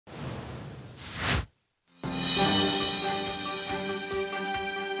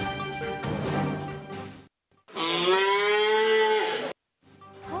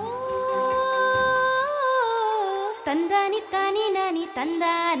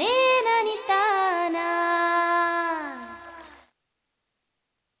ತಂದಾನೇ ನನಿತಾನ.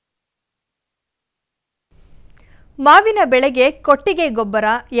 ಮಾವಿನ ಬೆಳೆಗೆ ಕೊಟ್ಟಿಗೆ ಗೊಬ್ಬರ,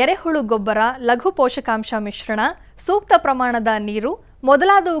 ಎರೆಹುಳು ಗೊಬ್ಬರ, ಲಘು ಪೋಷಕಾಂಶ ಮಿಶ್ರಣ, ಸೂಕ್ತ ಪ್ರಮಾಣದ ನೀರು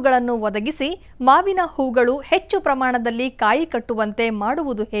ಮೊದಲಾದವುಗಳನ್ನು ಒದಗಿಸಿ ಮಾವಿನ ಹೂಗಳು ಹೆಚ್ಚು ಪ್ರಮಾಣದಲ್ಲಿ ಕಾಯಿ ಕಟ್ಟುವಂತೆ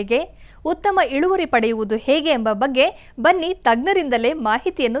ಮಾಡುವುದು ಹೇಗೆ, ಉತ್ತಮ ಇಳುವರಿ ಪಡೆಯುವುದು ಹೇಗೆ ಎಂಬ ಬಗ್ಗೆ ಬನ್ನಿ ತಜ್ಞರಿಂದಲೇ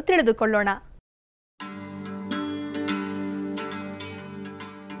ಮಾಹಿತಿಯನ್ನು ತಿಳಿದುಕೊಳ್ಳೋಣ.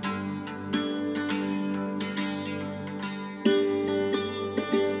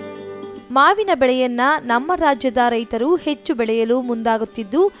 ಮಾವಿನ ಬೆಳೆಯನ್ನ ನಮ್ಮ ರಾಜ್ಯದ ರೈತರು ಹೆಚ್ಚು ಬೆಳೆಯಲು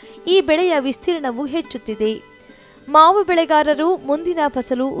ಮುಂದಾಗುತ್ತಿದ್ದು ಈ ಬೆಳೆಯ ವಿಸ್ತೀರ್ಣವು ಹೆಚ್ಚುತ್ತಿದೆ. ಮಾವು ಬೆಳೆಗಾರರು ಮುಂದಿನ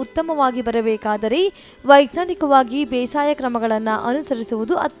ಫಸಲು ಉತ್ತಮವಾಗಿ ಬರಬೇಕಾದರೆ ವೈಜ್ಞಾನಿಕವಾಗಿ ಬೇಸಾಯ ಕ್ರಮಗಳನ್ನು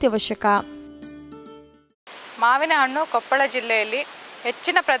ಅನುಸರಿಸುವುದು ಅತ್ಯವಶ್ಯಕ. ಮಾವಿನ ಹಣ್ಣು ಕೊಪ್ಪಳ ಜಿಲ್ಲೆಯಲ್ಲಿ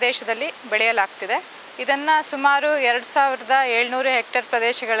ಹೆಚ್ಚಿನ ಪ್ರದೇಶದಲ್ಲಿ ಬೆಳೆಯಲಾಗ್ತಿದೆ. ಇದನ್ನು ಸುಮಾರು 2700 ಹೆಕ್ಟೇರ್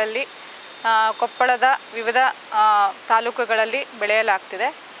ಪ್ರದೇಶಗಳಲ್ಲಿ ಕೊಪ್ಪಳದ ವಿವಿಧ ತಾಲೂಕುಗಳಲ್ಲಿ ಬೆಳೆಯಲಾಗ್ತಿದೆ.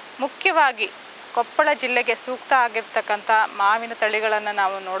 ಮುಖ್ಯವಾಗಿ ಕೊಪ್ಪಳ ಜಿಲ್ಲೆಗೆ ಸೂಕ್ತ ಆಗಿರ್ತಕ್ಕಂಥ ಮಾವಿನ ತಳಿಗಳನ್ನು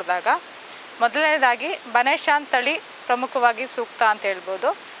ನಾವು ನೋಡಿದಾಗ ಮೊದಲನೇದಾಗಿ ಬನೇಶಾನ್ ತಳಿ ಪ್ರಮುಖವಾಗಿ ಸೂಕ್ತ ಅಂತ ಹೇಳ್ಬೋದು.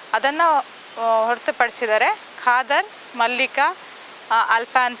 ಅದನ್ನು ಹೊರತುಪಡಿಸಿದರೆ ಖಾದರ್, ಮಲ್ಲಿಕಾ,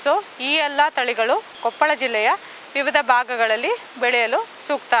 ಅಲ್ಫಾನ್ಸೋ ಈ ಎಲ್ಲ ತಳಿಗಳು ಕೊಪ್ಪಳ ಜಿಲ್ಲೆಯ ವಿವಿಧ ಭಾಗಗಳಲ್ಲಿ ಬೆಳೆಯಲು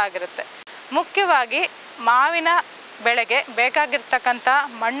ಸೂಕ್ತ ಆಗಿರುತ್ತೆ. ಮುಖ್ಯವಾಗಿ ಮಾವಿನ ಬೆಳೆಗೆ ಬೇಕಾಗಿರ್ತಕ್ಕಂಥ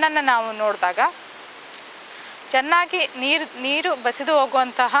ಮಣ್ಣನ್ನು ನಾವು ನೋಡಿದಾಗ ಚೆನ್ನಾಗಿ ನೀರು ಬಸಿದು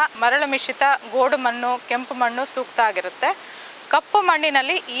ಹೋಗುವಂತಹ ಮರಳು ಮಿಶ್ರಿತ ಗೋಡು ಮಣ್ಣು, ಕೆಂಪು ಮಣ್ಣು ಸೂಕ್ತ ಆಗಿರುತ್ತೆ. ಕಪ್ಪು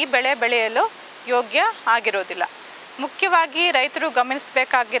ಮಣ್ಣಿನಲ್ಲಿ ಈ ಬೆಳೆ ಬೆಳೆಯಲು ಯೋಗ್ಯ ಆಗಿರೋದಿಲ್ಲ. ಮುಖ್ಯವಾಗಿ ರೈತರು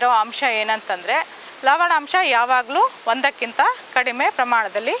ಗಮನಿಸಬೇಕಾಗಿರೋ ಅಂಶ ಏನಂತಂದರೆ ಲವಣಾಂಶ ಯಾವಾಗಲೂ 1ಕ್ಕಿಂತ ಕಡಿಮೆ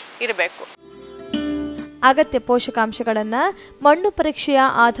ಪ್ರಮಾಣದಲ್ಲಿ ಇರಬೇಕು. ಅಗತ್ಯ ಪೋಷಕಾಂಶಗಳನ್ನು ಮಣ್ಣು ಪರೀಕ್ಷೆಯ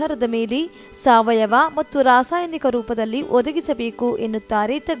ಆಧಾರದ ಮೇಲೆ ಸಾವಯವ ಮತ್ತು ರಾಸಾಯನಿಕ ರೂಪದಲ್ಲಿ ಒದಗಿಸಬೇಕು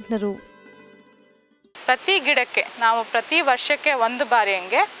ಎನ್ನುತ್ತಾರೆ ತಜ್ಞರು. ಪ್ರತಿ ಗಿಡಕ್ಕೆ ನಾವು ಪ್ರತಿ ವರ್ಷಕ್ಕೆ ಒಂದು ಬಾರಿ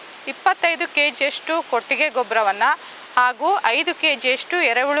ಹಂಗೆ 25 kgಯಷ್ಟು ಕೊಟ್ಟಿಗೆ ಗೊಬ್ಬರವನ್ನು ಹಾಗೂ 5 kgಯಷ್ಟು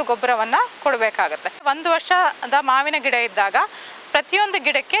ಎರೆಹುಳು ಗೊಬ್ಬರವನ್ನು ಕೊಡಬೇಕಾಗತ್ತೆ. ಒಂದು ವರ್ಷದ ಮಾವಿನ ಗಿಡ ಇದ್ದಾಗ ಪ್ರತಿಯೊಂದು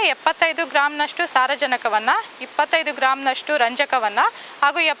ಗಿಡಕ್ಕೆ 75 ಗ್ರಾಮ್ನಷ್ಟು ಸಾರಜನಕವನ್ನು, 25 ಗ್ರಾಮ್ನಷ್ಟು ರಂಜಕವನ್ನು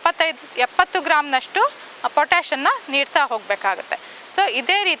ಹಾಗೂ 70 ಗ್ರಾಮ್ನಷ್ಟು ಪೊಟ್ಯಾಷನ್ನು ನೀಡ್ತಾ ಹೋಗಬೇಕಾಗುತ್ತೆ. ಸೊ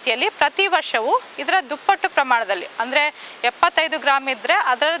ಇದೇ ರೀತಿಯಲ್ಲಿ ಪ್ರತಿ ವರ್ಷವೂ ಇದರ ದುಪ್ಪಟ್ಟು ಪ್ರಮಾಣದಲ್ಲಿ ಅಂದರೆ 75 ಗ್ರಾಮ್ ಇದ್ದರೆ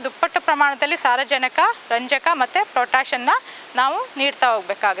ಅದರ ದುಪ್ಪಟ್ಟು ಪ್ರಮಾಣದಲ್ಲಿ ಸಾರಜನಕ, ರಂಜಕ ಮತ್ತು ಪೊಟ್ಯಾಷನ್ನು ನಾವು ನೀಡ್ತಾ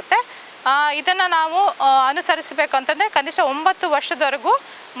ಹೋಗಬೇಕಾಗುತ್ತೆ. ಇದನ್ನು ನಾವು ಅನುಸರಿಸಬೇಕು ಅಂತಂದರೆ ಕನಿಷ್ಠ 9 ವರ್ಷದವರೆಗೂ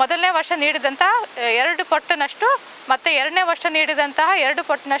ಮೊದಲನೇ ವರ್ಷ ನೀಡಿದಂತಹ 2 ಪಟ್ಟಿನಷ್ಟು ಮತ್ತು 2ನೇ ವರ್ಷ ನೀಡಿದಂತಹ 2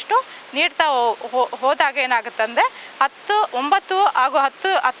 ಪಟ್ಟಿನಷ್ಟು ನೀಡ್ತಾ ಹೋದಾಗ ಏನಾಗುತ್ತೆ ಅಂದರೆ 9 ಹಾಗೂ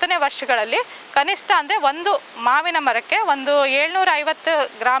 10ನೇ ವರ್ಷಗಳಲ್ಲಿ ಕನಿಷ್ಠ ಅಂದರೆ ಒಂದು ಮಾವಿನ ಮರಕ್ಕೆ ಒಂದು 750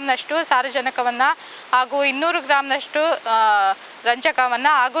 ಗ್ರಾಮ್ನಷ್ಟು ಸಾರಜನಕವನ್ನು ಹಾಗೂ 200 ಗ್ರಾಮ್ನಷ್ಟು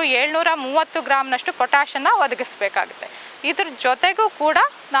ರಂಜಕವನ್ನು ಹಾಗೂ 730 ಗ್ರಾಮ್ನಷ್ಟು ಪೊಟ್ಯಾಷನ್ನು ಒದಗಿಸಬೇಕಾಗುತ್ತೆ. ಇದ್ರ ಜೊತೆಗೂ ಕೂಡ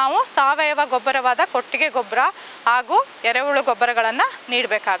ನಾವು ಸಾವಯವ ಗೊಬ್ಬರವಾದ ಕೊಟ್ಟಿಗೆ ಗೊಬ್ಬರ ಹಾಗೂ ಎರೆಹುಳು ಗೊಬ್ಬರಗಳನ್ನು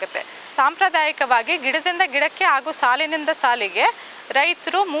ನೀಡಬೇಕಾಗುತ್ತೆ. ಸಾಂಪ್ರದಾಯಿಕವಾಗಿ ಗಿಡದಿಂದ ಗಿಡಕ್ಕೆ ಹಾಗೂ ಸಾಲಿನಿಂದ ಸಾಲಿಗೆ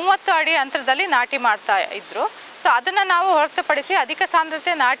ರೈತರು 30 ಅಡಿ ಅಂತರದಲ್ಲಿ ನಾಟಿ ಮಾಡ್ತಾ ಇದ್ರು. ಸೊ ಅದನ್ನು ನಾವು ಹೊರತುಪಡಿಸಿ ಅಧಿಕ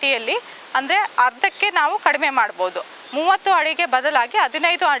ಸಾಂದ್ರತೆ ನಾಟಿಯಲ್ಲಿ ಅಂದರೆ ಅರ್ಧಕ್ಕೆ ನಾವು ಕಡಿಮೆ ಮಾಡ್ಬೋದು. 30 ಅಡಿಗೆ ಬದಲಾಗಿ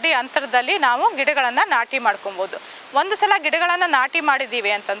 15 ಅಡಿ ಅಂತರದಲ್ಲಿ ನಾವು ಗಿಡಗಳನ್ನು ನಾಟಿ ಮಾಡ್ಕೊಬೋದು. ಒಂದು ಸಲ ಗಿಡಗಳನ್ನು ನಾಟಿ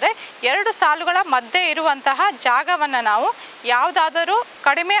ಮಾಡಿದ್ದೀವಿ ಅಂತಂದರೆ 2 ಸಾಲುಗಳ ಮಧ್ಯೆ ಇರುವಂತಹ ಜಾಗವನ್ನು ನಾವು ಯಾವುದಾದರೂ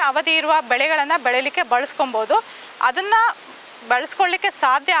ಕಡಿಮೆ ಅವಧಿ ಇರುವ ಬೆಳೆಗಳನ್ನು ಬೆಳೀಲಿಕ್ಕೆ ಬಳಸ್ಕೊಬೋದು. ಅದನ್ನು ಬಳಸ್ಕೊಳ್ಳಿಕ್ಕೆ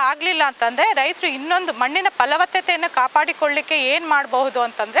ಸಾಧ್ಯ ಆಗಲಿಲ್ಲ ಅಂತಂದರೆ ರೈತರು ಇನ್ನೊಂದು ಮಣ್ಣಿನ ಫಲವತ್ತತೆಯನ್ನು ಕಾಪಾಡಿಕೊಳ್ಳಿಕ್ಕೆ ಏನು ಮಾಡಬಹುದು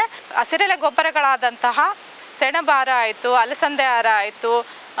ಅಂತಂದರೆ ಹಸಿರೆಲೆ ಗೊಬ್ಬರಗಳಾದಂತಹ ಸೆಣಬಾರ ಆಯಿತು, ಅಲಸಂದೆ ಆರ ಆಯಿತು,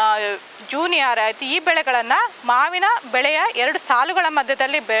 ಜೂನಿಯಾರ ಆಯಿತು, ಈ ಬೆಳೆಗಳನ್ನು ಮಾವಿನ ಬೆಳೆಯ 2 ಸಾಲುಗಳ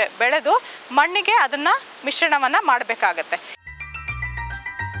ಮಧ್ಯದಲ್ಲಿ ಬೆಳೆದು ಮಣ್ಣಿಗೆ ಅದನ್ನು ಮಿಶ್ರಣವನ್ನು ಮಾಡಬೇಕಾಗತ್ತೆ.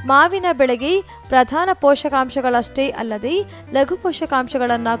 ಮಾವಿನ ಬೆಳೆಗೆ ಪ್ರಧಾನ ಪೋಷಕಾಂಶಗಳಷ್ಟೇ ಅಲ್ಲದೆ ಲಘು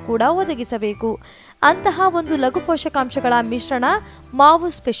ಪೋಷಕಾಂಶಗಳನ್ನು ಕೂಡ ಒದಗಿಸಬೇಕು. ಅಂತಹ ಒಂದು ಲಘು ಪೋಷಕಾಂಶಗಳ ಮಿಶ್ರಣ ಮಾವು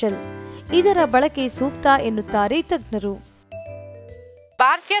ಸ್ಪೆಷಲ್. ಇದರ ಬಳಕೆ ಸೂಕ್ತ ಎನ್ನುತ್ತಾರೆ ತಜ್ಞರು.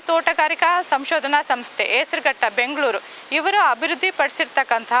 ಭಾರತೀಯ ತೋಟಗಾರಿಕಾ ಸಂಶೋಧನಾ ಸಂಸ್ಥೆ ಹೆಸರುಘಟ್ಟ ಬೆಂಗಳೂರು ಇವರು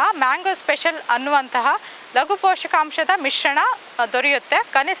ಅಭಿವೃದ್ಧಿಪಡಿಸಿರ್ತಕ್ಕಂತಹ ಮ್ಯಾಂಗೋ ಸ್ಪೆಷಲ್ ಅನ್ನುವಂತಹ ಲಘು ಪೋಷಕಾಂಶದ ಮಿಶ್ರಣ ದೊರೆಯುತ್ತೆ.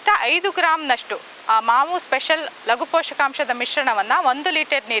 ಕನಿಷ್ಠ 5 ಗ್ರಾಮ್ನಷ್ಟು ಆ ಮಾವು ಸ್ಪೆಷಲ್ ಲಘು ಪೋಷಕಾಂಶದ ಮಿಶ್ರಣವನ್ನು 1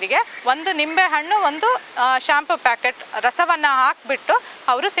 ಲೀಟರ್ ನೀರಿಗೆ 1 ನಿಂಬೆ ಹಣ್ಣು 1 ಶಾಂಪೂ ಪ್ಯಾಕೆಟ್ ರಸವನ್ನು ಹಾಕಿಬಿಟ್ಟು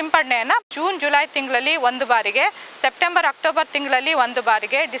ಅವರು ಸಿಂಪಡಣೆಯನ್ನು ಜೂನ್ ಜುಲೈ ತಿಂಗಳಲ್ಲಿ 1 ಬಾರಿಗೆ, ಸೆಪ್ಟೆಂಬರ್ ಅಕ್ಟೋಬರ್ ತಿಂಗಳಲ್ಲಿ 1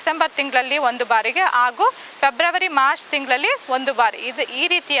 ಬಾರಿಗೆ, ಡಿಸೆಂಬರ್ ತಿಂಗಳಲ್ಲಿ 1 ಬಾರಿಗೆ ಹಾಗೂ ಫೆಬ್ರವರಿ ಮಾರ್ಚ್ ತಿಂಗಳಲ್ಲಿ 1 ಬಾರಿ ಈ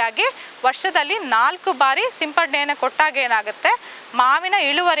ರೀತಿಯಾಗಿ ವರ್ಷದಲ್ಲಿ 4 ಬಾರಿ ಸಿಂಪಡಣೆಯನ್ನು ಕೊಟ್ಟಾಗ ಏನಾಗುತ್ತೆ ಮಾವಿನ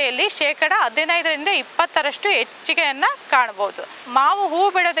ಇಳುವರಿಯಲ್ಲಿ 15% ರಿಂದ 20% ಹೆಚ್ಚಿಗೆಯನ್ನು ಕಾಣಬಹುದು. ಮಾವು ಹೂ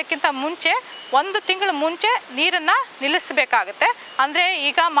ಬಿಡೋದಕ್ಕಿಂತ ಮುಂಚೆ 1 1 ತಿಂಗಳು ಮುಂಚೆ ನೀರನ್ನು ನಿಲ್ಲಿಸಬೇಕಾಗುತ್ತೆ. ಅಂದರೆ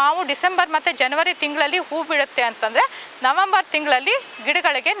ಈಗ ಮಾವು ಡಿಸೆಂಬರ್ ಮತ್ತು ಜನವರಿ ತಿಂಗಳಲ್ಲಿ ಹೂ ಬಿಡುತ್ತೆ ಅಂತಂದರೆ ನವೆಂಬರ್ ತಿಂಗಳಲ್ಲಿ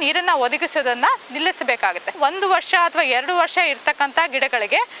ಗಿಡಗಳಿಗೆ ನೀರನ್ನು ಒದಗಿಸೋದನ್ನು ನಿಲ್ಲಿಸಬೇಕಾಗುತ್ತೆ. 1 ವರ್ಷ ಅಥವಾ 2 ವರ್ಷ ಇರ್ತಕ್ಕಂಥ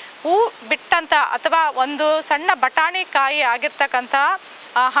ಗಿಡಗಳಿಗೆ ಹೂ ಬಿಟ್ಟಂಥ ಅಥವಾ ಒಂದು ಸಣ್ಣ ಬಟಾಣಿ ಕಾಯಿ ಆಗಿರ್ತಕ್ಕಂಥ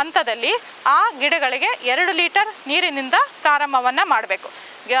ಹಂತದಲ್ಲಿ ಆ ಗಿಡಗಳಿಗೆ 2 ಲೀಟರ್ ನೀರಿನಿಂದ ಪ್ರಾರಂಭವನ್ನು ಮಾಡಬೇಕು.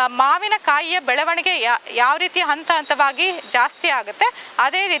 ಮಾವಿನ ಕಾಯಿಯ ಬೆಳವಣಿಗೆ ಯಾವ ರೀತಿ ಹಂತವಾಗಿ ಜಾಸ್ತಿ ಆಗುತ್ತೆ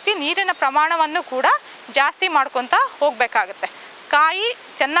ಅದೇ ರೀತಿ ನೀರಿನ ಪ್ರಮಾಣವನ್ನು ಕೂಡ ಜಾಸ್ತಿ ಮಾಡ್ಕೊತ ಹೋಗಬೇಕಾಗುತ್ತೆ. ಕಾಯಿ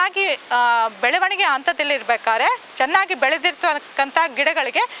ಚೆನ್ನಾಗಿ ಬೆಳವಣಿಗೆ ಹಂತದಲ್ಲಿ ಇರಬೇಕಾದ್ರೆ ಚೆನ್ನಾಗಿ ಬೆಳೆದಿರ್ತಕ್ಕಂಥ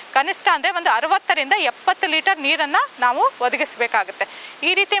ಗಿಡಗಳಿಗೆ ಕನಿಷ್ಠ ಅಂದರೆ ಒಂದು 60ರಿಂದ 70 ಲೀಟರ್ ನೀರನ್ನು ನಾವು ಒದಗಿಸಬೇಕಾಗುತ್ತೆ.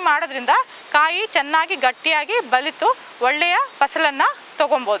 ಈ ರೀತಿ ಮಾಡೋದ್ರಿಂದ ಕಾಯಿ ಚೆನ್ನಾಗಿ ಗಟ್ಟಿಯಾಗಿ ಬಲಿತು ಒಳ್ಳೆಯ ಫಸಲನ್ನು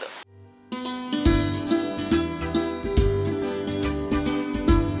ತಗೊಬೋದು.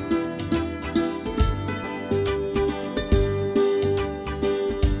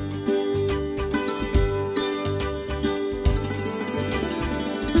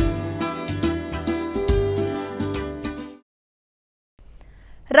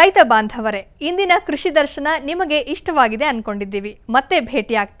 ರೈತ ಬಾಂಧವರೇ, ಇಂದಿನ ಕೃಷಿ ದರ್ಶನ ನಿಮಗೆ ಇಷ್ಟವಾಗಿದೆ ಅನ್ಕೊಂಡಿದ್ದೀವಿ. ಮತ್ತೆ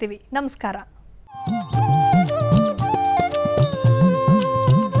ಭೇಟಿಯಾಗ್ತೀವಿ. ನಮಸ್ಕಾರ.